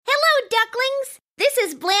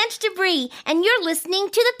Blanche Debris, and you're listening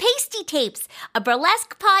to the Pastie Tapes, a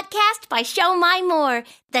burlesque podcast by Show My More,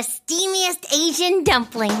 the steamiest Asian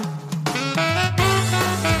dumpling.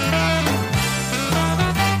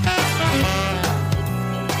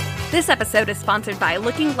 This episode is sponsored by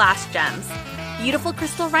Looking Glass Gems, beautiful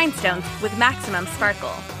crystal rhinestones with maximum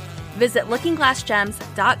sparkle. Visit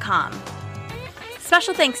lookingglassgems.com.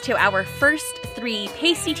 Special thanks to our first 3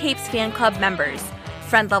 Pastie Tapes fan club members,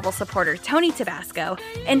 friend-level supporter Tony Tabasco,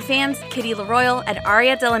 and fans Kitty LaRoyal and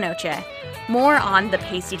Aria De La Noche. More on the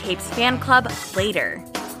Pastie Tapes fan club later.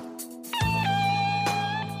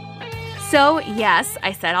 So, yes,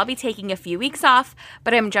 I said I'll be taking a few weeks off,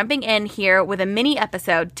 but I'm jumping in here with a mini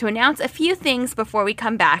episode to announce a few things before we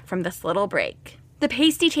come back from this little break. The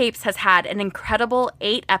Pastie Tapes has had an incredible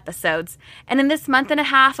 8 episodes, and in this month and a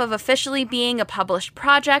half of officially being a published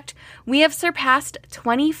project, we have surpassed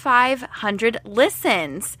 2,500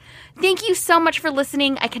 listens. Thank you so much for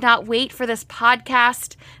listening. I cannot wait for this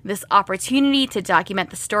podcast, this opportunity to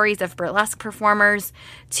document the stories of burlesque performers,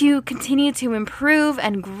 to continue to improve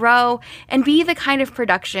and grow and be the kind of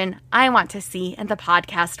production I want to see in the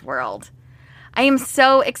podcast world. I am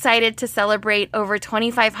so excited to celebrate over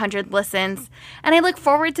 2,500 listens, and I look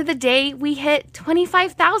forward to the day we hit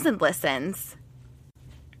 25,000 listens.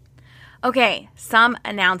 Okay, some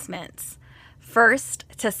announcements. First,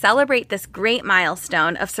 to celebrate this great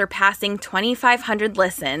milestone of surpassing 2,500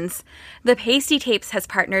 listens, the Pastie Tapes has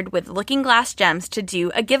partnered with Looking Glass Gems to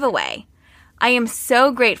do a giveaway. I am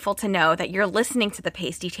so grateful to know that you're listening to the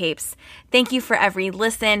Pastie Tapes. Thank you for every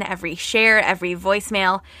listen, every share, every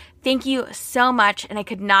voicemail. Thank you so much, and I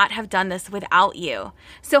could not have done this without you.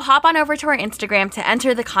 So hop on over to our Instagram to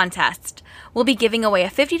enter the contest. We'll be giving away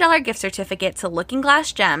a $50 gift certificate to Looking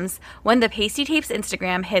Glass Gems when the Pastie Tapes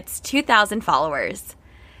Instagram hits 2,000 followers.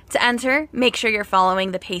 To enter, make sure you're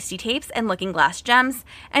following the Pastie Tapes and Looking Glass Gems,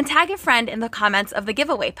 and tag a friend in the comments of the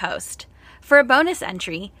giveaway post. For a bonus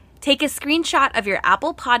entry, take a screenshot of your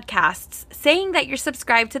Apple Podcasts saying that you're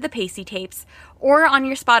subscribed to the Pastie Tapes or on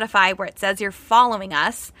your Spotify where it says you're following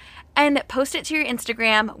us, and post it to your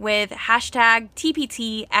Instagram with hashtag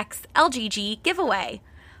TPTXLGG giveaway.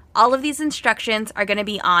 All of these instructions are going to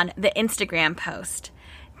be on the Instagram post.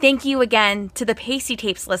 Thank you again to the Pastie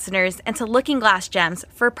Tapes listeners and to Looking Glass Gems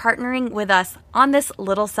for partnering with us on this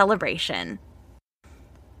little celebration.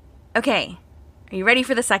 Okay, are you ready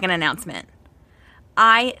for the second announcement?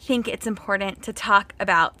 I think it's important to talk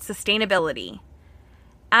about sustainability.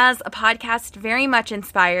 As a podcast very much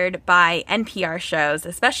inspired by NPR shows,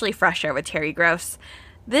 especially Fresh Air with Terry Gross,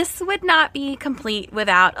 this would not be complete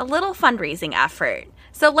without a little fundraising effort.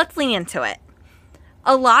 So let's lean into it.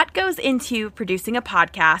 A lot goes into producing a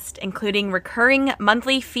podcast, including recurring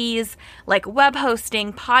monthly fees like web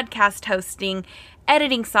hosting, podcast hosting,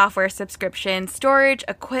 editing software subscription, storage,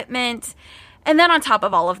 equipment, and then on top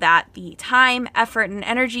of all of that, the time, effort, and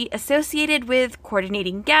energy associated with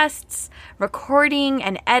coordinating guests, recording,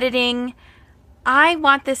 and editing. I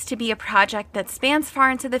want this to be a project that spans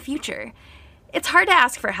far into the future. It's hard to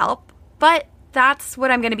ask for help, but that's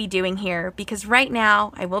what I'm going to be doing here because right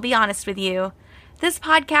now, I will be honest with you, this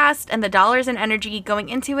podcast and the dollars and energy going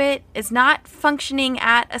into it is not functioning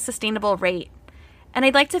at a sustainable rate. And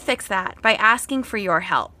I'd like to fix that by asking for your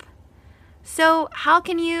help. So how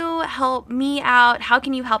can you help me out? How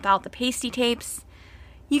can you help out the Pastie Tapes?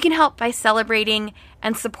 You can help by celebrating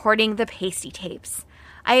and supporting the Pastie Tapes.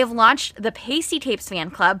 I have launched the Pastie Tapes fan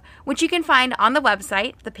club, which you can find on the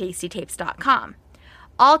website, thepastietapes.com.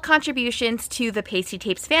 All contributions to the Pastie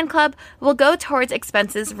Tapes fan club will go towards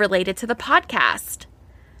expenses related to the podcast.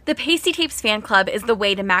 The Pastie Tapes fan club is the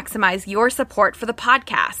way to maximize your support for the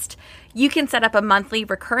podcast. You can set up a monthly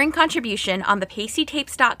recurring contribution on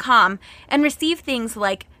thepastietapes.com and receive things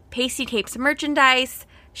like Pastie Tapes merchandise,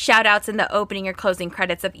 shout-outs in the opening or closing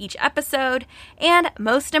credits of each episode, and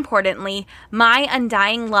most importantly, my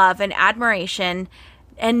undying love and admiration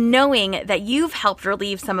and knowing that you've helped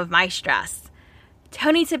relieve some of my stress.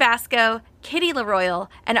 Tony Tabasco, Kitty LaRoyal,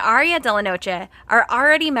 and Aria De La Noche are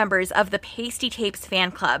already members of the Pastie Tapes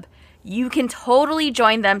fan club. You can totally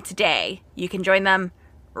join them today. You can join them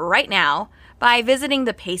right now by visiting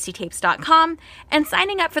thepastietapes.com and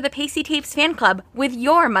signing up for the Pastie Tapes fan club with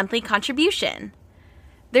your monthly contribution.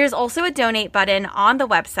 There's also a donate button on the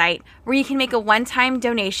website where you can make a one-time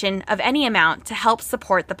donation of any amount to help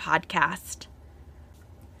support the podcast.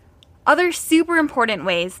 Other super important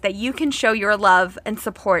ways that you can show your love and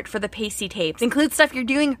support for the Pastie Tapes include stuff you're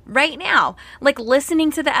doing right now, like listening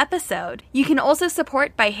to the episode. You can also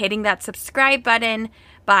support by hitting that subscribe button,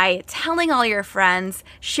 by telling all your friends,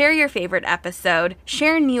 share your favorite episode,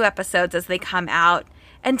 share new episodes as they come out,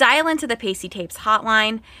 and dial into the Pastie Tapes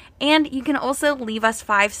hotline. And you can also leave us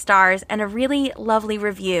 5 stars and a really lovely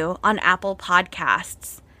review on Apple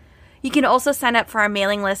Podcasts. You can also sign up for our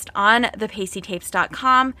mailing list on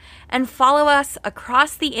thepastietapes.com and follow us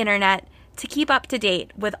across the internet to keep up to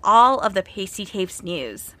date with all of the Pastie Tapes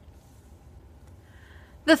news.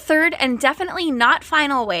 The third and definitely not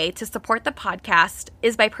final way to support the podcast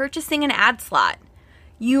is by purchasing an ad slot.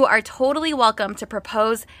 You are totally welcome to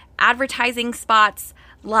propose advertising spots,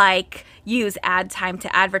 like use ad time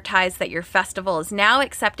to advertise that your festival is now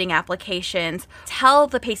accepting applications. Tell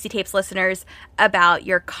the Pastie Tapes listeners about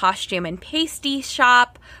your costume and pasty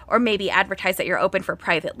shop, or maybe advertise that you're open for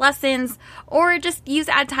private lessons, or just use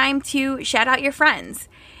ad time to shout out your friends.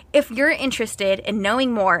 If you're interested in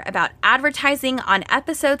knowing more about advertising on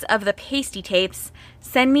episodes of the Pastie Tapes,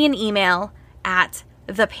 send me an email at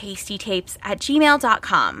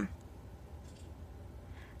thepastietapes@gmail.com.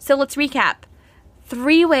 So let's recap.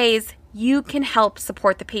 3 ways you can help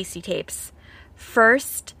support the Pastie Tapes.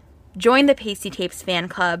 First, join the Pastie Tapes fan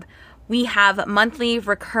club. We have monthly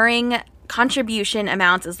recurring contribution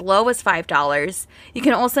amounts as low as $5. You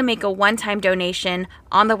can also make a one-time donation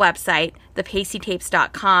on the website,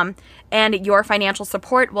 thepastietapes.com, and your financial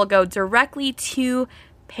support will go directly to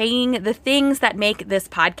paying the things that make this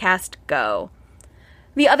podcast go.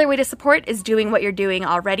 The other way to support is doing what you're doing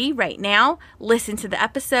already right now. Listen to the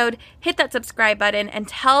episode, hit that subscribe button, and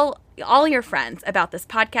tell all your friends about this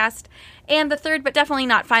podcast. And the third, but definitely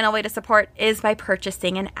not final way to support is by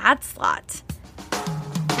purchasing an ad slot.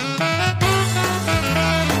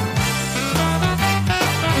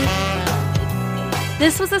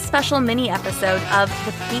 This was a special mini episode of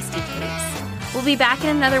The Pastie Tapes. We'll be back in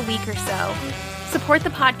another week or so. Support the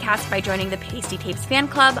podcast by joining the Pastie Tapes fan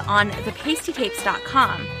club on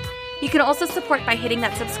thepastietapes.com. You can also support by hitting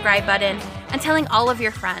that subscribe button and telling all of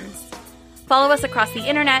your friends. Follow us across the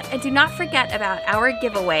internet, and do not forget about our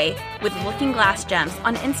giveaway with Looking Glass Gems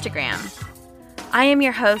on Instagram. I am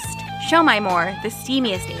your host, Show My More, the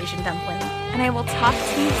steamiest Asian dumpling, and I will talk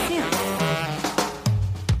to you soon.